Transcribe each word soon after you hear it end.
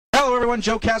everyone,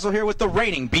 Joe Castle here with the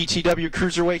reigning BTW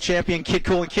Cruiserweight Champion, Kid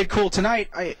Kool. And Kid Kool, tonight,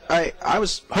 I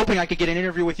was hoping I could get an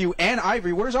interview with you and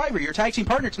Ivory. Where's Ivory, your tag team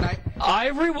partner tonight?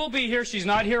 Ivory will be here. She's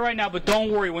not here right now, but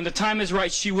don't worry. When the time is right,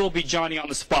 she will be Johnny on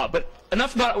the spot. But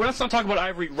let's not talk about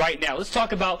Ivory right now. Let's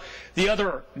talk about the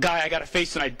other guy I got to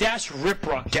face tonight, Dash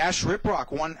Riprock. Dash Riprock,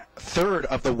 1/3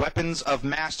 of the weapons of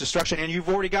mass destruction, and you've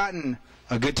already gotten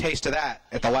a good taste of that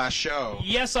at the last show.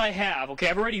 Yes, I have. Okay,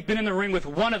 I've already been in the ring with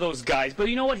one of those guys, but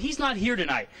you know what? He's not here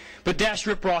tonight. But Dash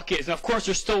Riprock is. And of course,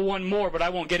 there's still one more, but I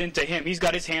won't get into him. He's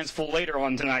got his hands full later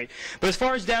on tonight. But as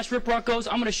far as Dash Riprock goes,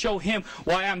 I'm going to show him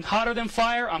why I'm hotter than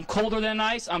fire, I'm colder than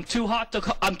ice, I'm too hot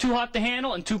to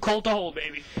handle, and too cold to hold,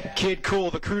 baby. Kid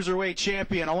Kool, the Cruiserweight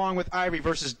Champion, along with Ivory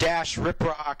versus Dash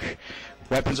Riprock.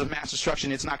 Weapons of mass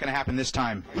destruction. It's not going to happen this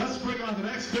time. Let's bring on the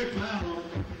next big battle,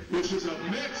 which is a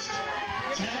mixed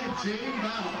tag team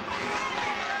battle.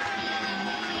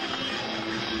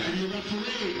 And your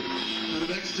referee for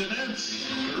the next event,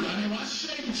 Ronnie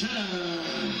Washington.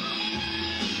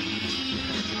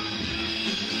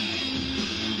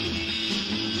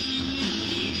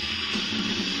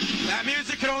 That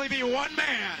music can only be one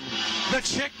man, the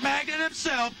chick magnet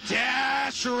himself,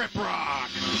 Dash Riprock.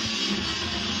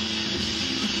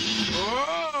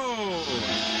 Whoa!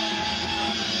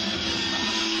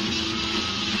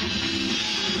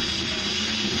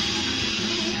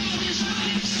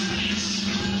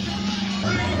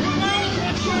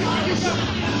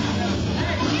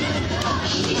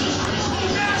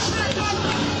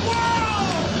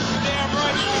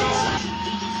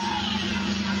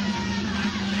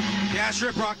 Dash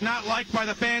Riprock not liked by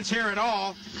the fans here at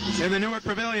all in the Newark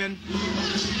Pavilion.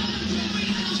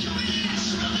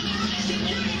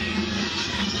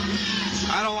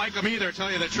 I don't like him either, tell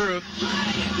you the truth.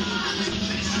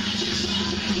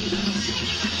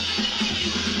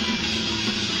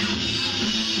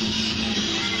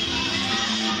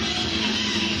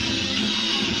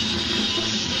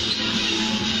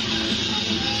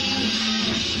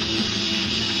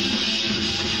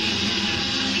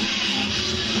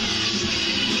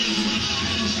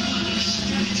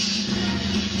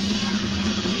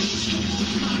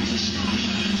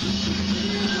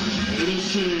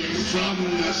 From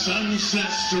the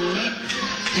Sunset Strip,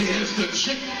 he is the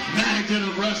chick magnet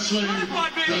of wrestling,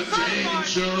 the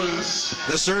Dangerous.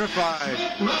 The Certified.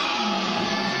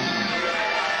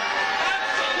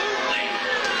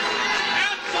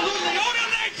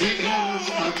 He is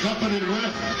accompanied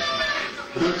with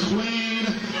the Queen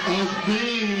of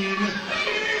Bean,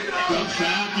 the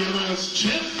fabulous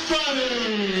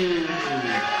Tiffany.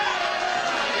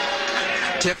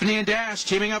 Tiffany and Dash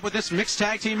teaming up with this mixed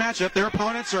tag team matchup. Their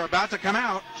opponents are about to come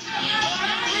out.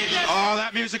 Oh,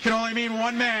 that music can only mean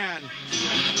one man.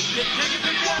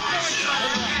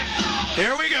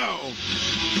 Here we go.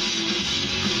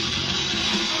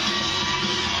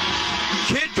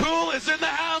 Kid Kool is in the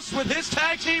house with his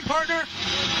tag team partner,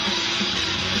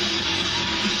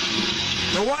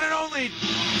 the one and only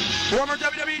former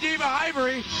WWE Diva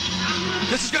Ivory.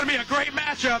 This is going to be a great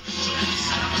matchup.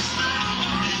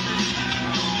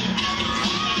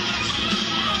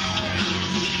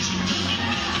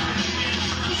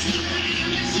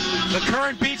 The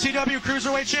current BTW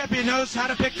Cruiserweight Champion knows how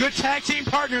to pick good tag team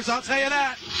partners, I'll tell you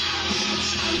that.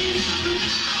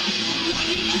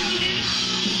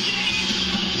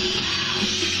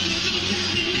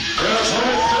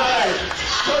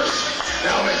 First,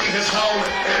 now making his home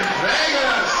in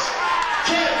Vegas,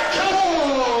 Kid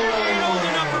Kool! He ain't old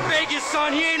enough for Vegas,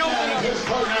 son. He ain't old enough. His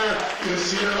partner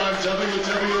is here on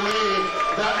WWE,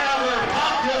 the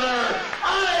ever-popular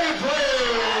Ivory!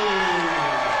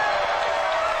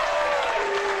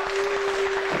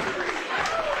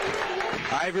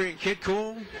 Ivory and Kid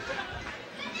Kool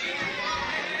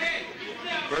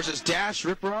versus Dash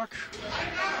Riprock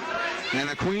and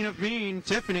the Queen of Mean,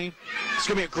 Tiffany. It's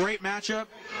going to be a great matchup.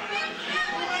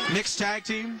 Mixed tag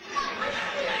team.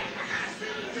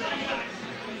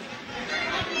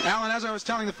 Alan, as I was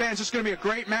telling the fans, it's going to be a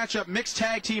great matchup. Mixed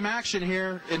tag team action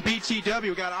here in BTW.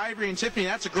 We got Ivory and Tiffany.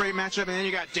 That's a great matchup. And then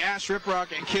you got Dash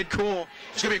Riprock and Kid Kool.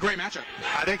 It's going to be a great matchup.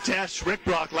 I think Dash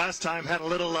Riprock last time had a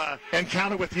little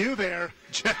encounter with you there.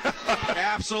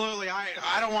 Absolutely.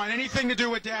 I don't want anything to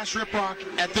do with Dash Riprock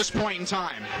at this point in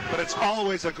time. But it's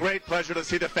always a great pleasure to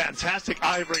see the fantastic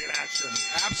Ivory in action.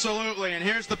 Absolutely. And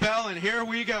here's the bell, and here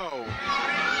we go.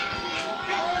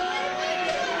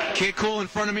 Kid Kool in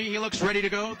front of me. He looks ready to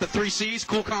go. The 3 C's,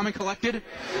 cool, calm, and collected.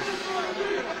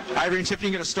 Ivory and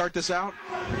Tiffany going to start this out.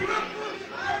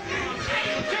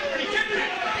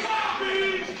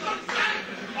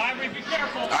 Ivory, be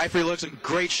careful. Ivory looks in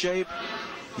great shape.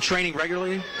 Training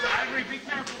regularly. Ivory, be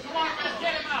careful. Come on, let's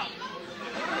get him out.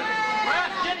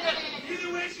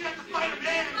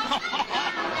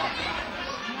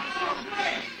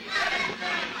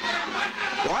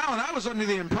 Well, Alan, I was under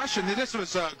the impression that this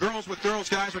was girls with girls,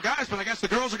 guys with guys, but I guess the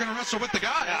girls are going to wrestle with the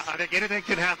guys. Yeah, I think anything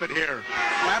can happen here.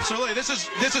 Absolutely. This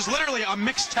is literally a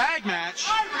mixed tag match.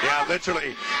 Yeah,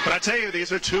 literally. But I tell you,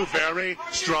 these are two very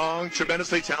strong,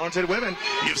 tremendously talented women.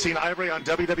 You've seen Ivory on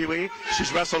WWE.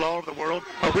 She's wrestled all over the world.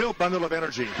 A real bundle of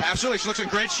energy. Absolutely. She looks in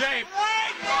great shape.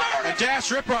 And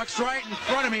Dash Riprock's right in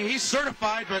front of me. He's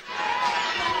certified, but...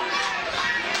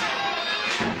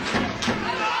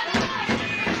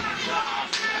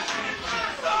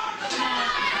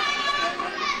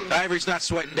 Ivory's not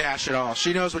sweating Dash at all.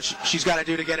 She knows what she's got to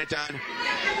do to get it done.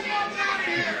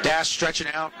 Dash stretching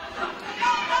out.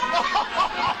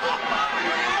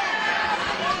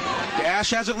 Dash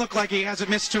hasn't looked like he hasn't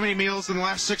missed too many meals in the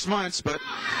last 6 months, but...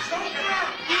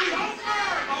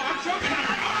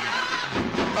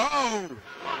 Oh!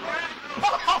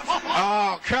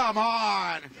 Oh, come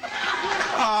on!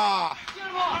 Ah!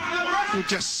 Oh, you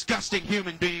disgusting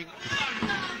human being.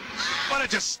 What a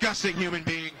disgusting human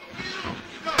being.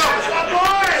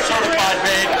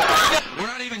 We're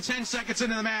not even 10 seconds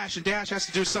into the match, and Dash has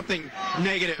to do something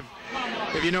negative,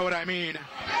 if you know what I mean.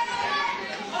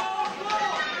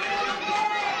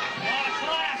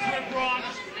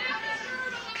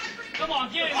 Come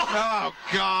on, get him. Oh,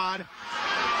 God.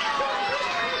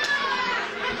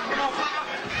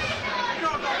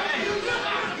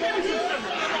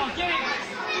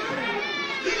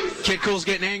 Kid Kool's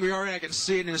getting angry already. I can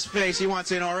see it in his face. He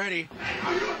wants in already.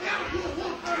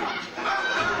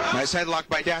 Nice headlock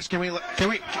by Dash. Can we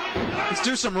let's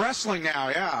do some wrestling now?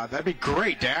 Yeah, that'd be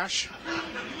great, Dash.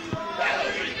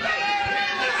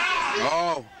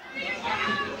 Oh.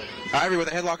 Ivory with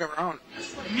a headlock of her own.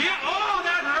 Yeah, oh,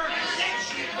 that hurt.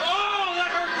 Oh,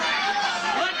 that hurt.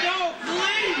 Let go,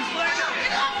 please, let go.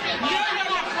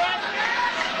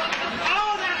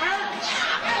 Oh, that hurt.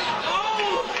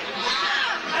 Oh.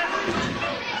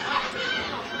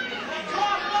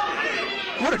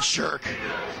 What a jerk.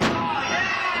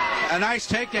 A nice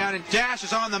takedown, and Dash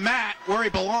is on the mat where he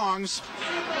belongs.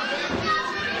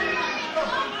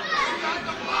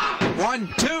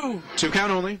 1, 2. 2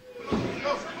 count only.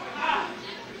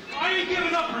 I ain't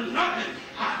giving up for nothing.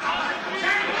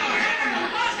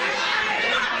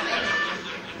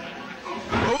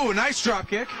 Oh, nice drop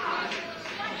kick.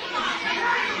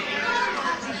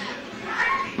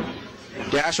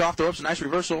 Dash off the ropes, a nice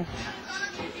reversal.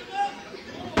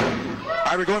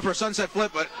 Ivory going for a sunset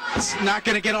flip, but it's not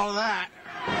going to get all of that.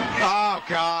 Oh,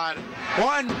 God.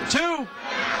 1, 2.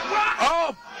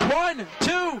 Oh, 1,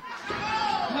 2.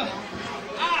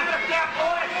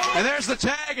 And there's the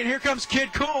tag, and here comes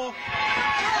Kid Kool.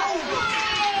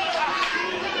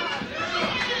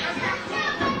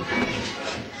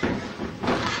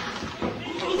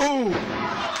 Ooh.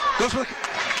 Goes for the...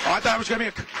 Oh, I thought it was going to be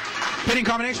a pinning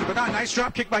combination, but not. Nice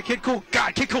drop kick by Kid Kool.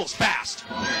 God, Kid Kool's fast.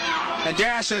 And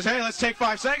Dash says, hey, let's take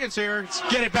 5 seconds here. Let's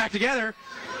get it back together.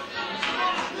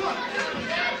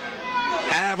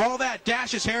 And out of all that,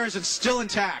 Dash's hair is still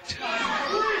intact.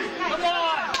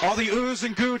 All the ooze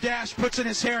and goo Dash puts in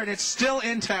his hair, and it's still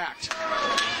intact.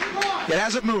 It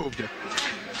hasn't moved. Come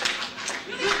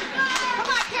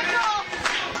on, Kid Kool.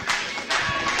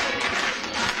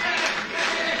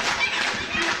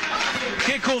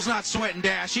 Kid Kool's not sweating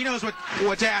Dash. He knows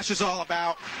what Dash is all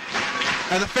about.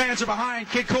 And the fans are behind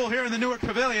Kid Kool here in the Newark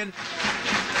Pavilion.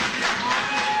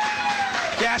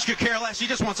 Dash could care less. He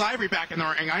just wants Ivory back in the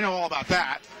ring. I know all about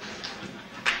that.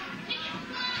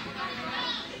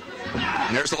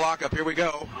 And there's the lockup. Here we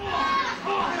go.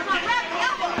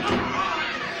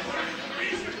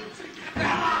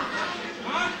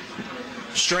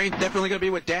 Strength definitely going to be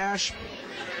with Dash.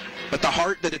 But the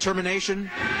heart, the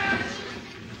determination,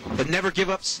 the never give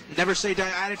up, never say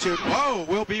die attitude, whoa,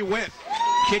 will be with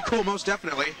Kid Kool most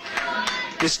definitely.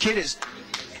 This kid is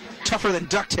tougher than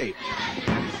duct tape.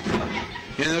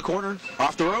 In the corner,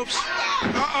 off the ropes.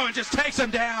 Uh-oh, it just takes him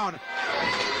down.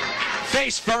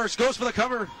 Face first, goes for the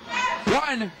cover.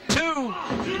 1, 2.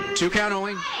 2 count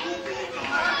only.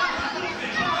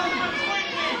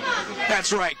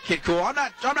 That's right, Kid Kool. I'm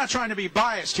not trying to be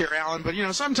biased here, Alan, but you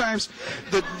know, sometimes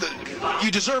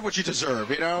you deserve what you deserve,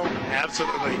 you know?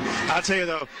 Absolutely. I'll tell you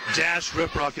though, Dash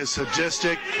Riprock is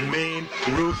sadistic, mean,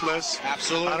 ruthless.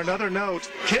 Absolutely. On another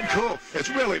note, Kid Kool is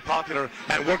really popular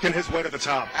and working his way to the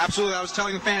top. Absolutely. I was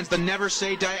telling the fans, the never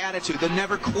say die attitude, the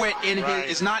never quit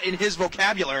is not in his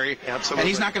vocabulary. Absolutely. And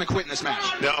he's not going to quit in this match.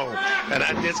 No. And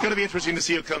it's going to be interesting to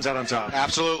see who comes out on top.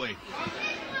 Absolutely.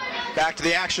 Back to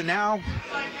the action now.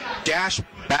 Dash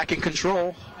back in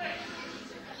control.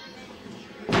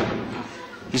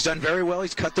 He's done very well.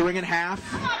 He's cut the ring in half.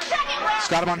 He's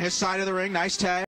got him on his side of the ring. Nice tag.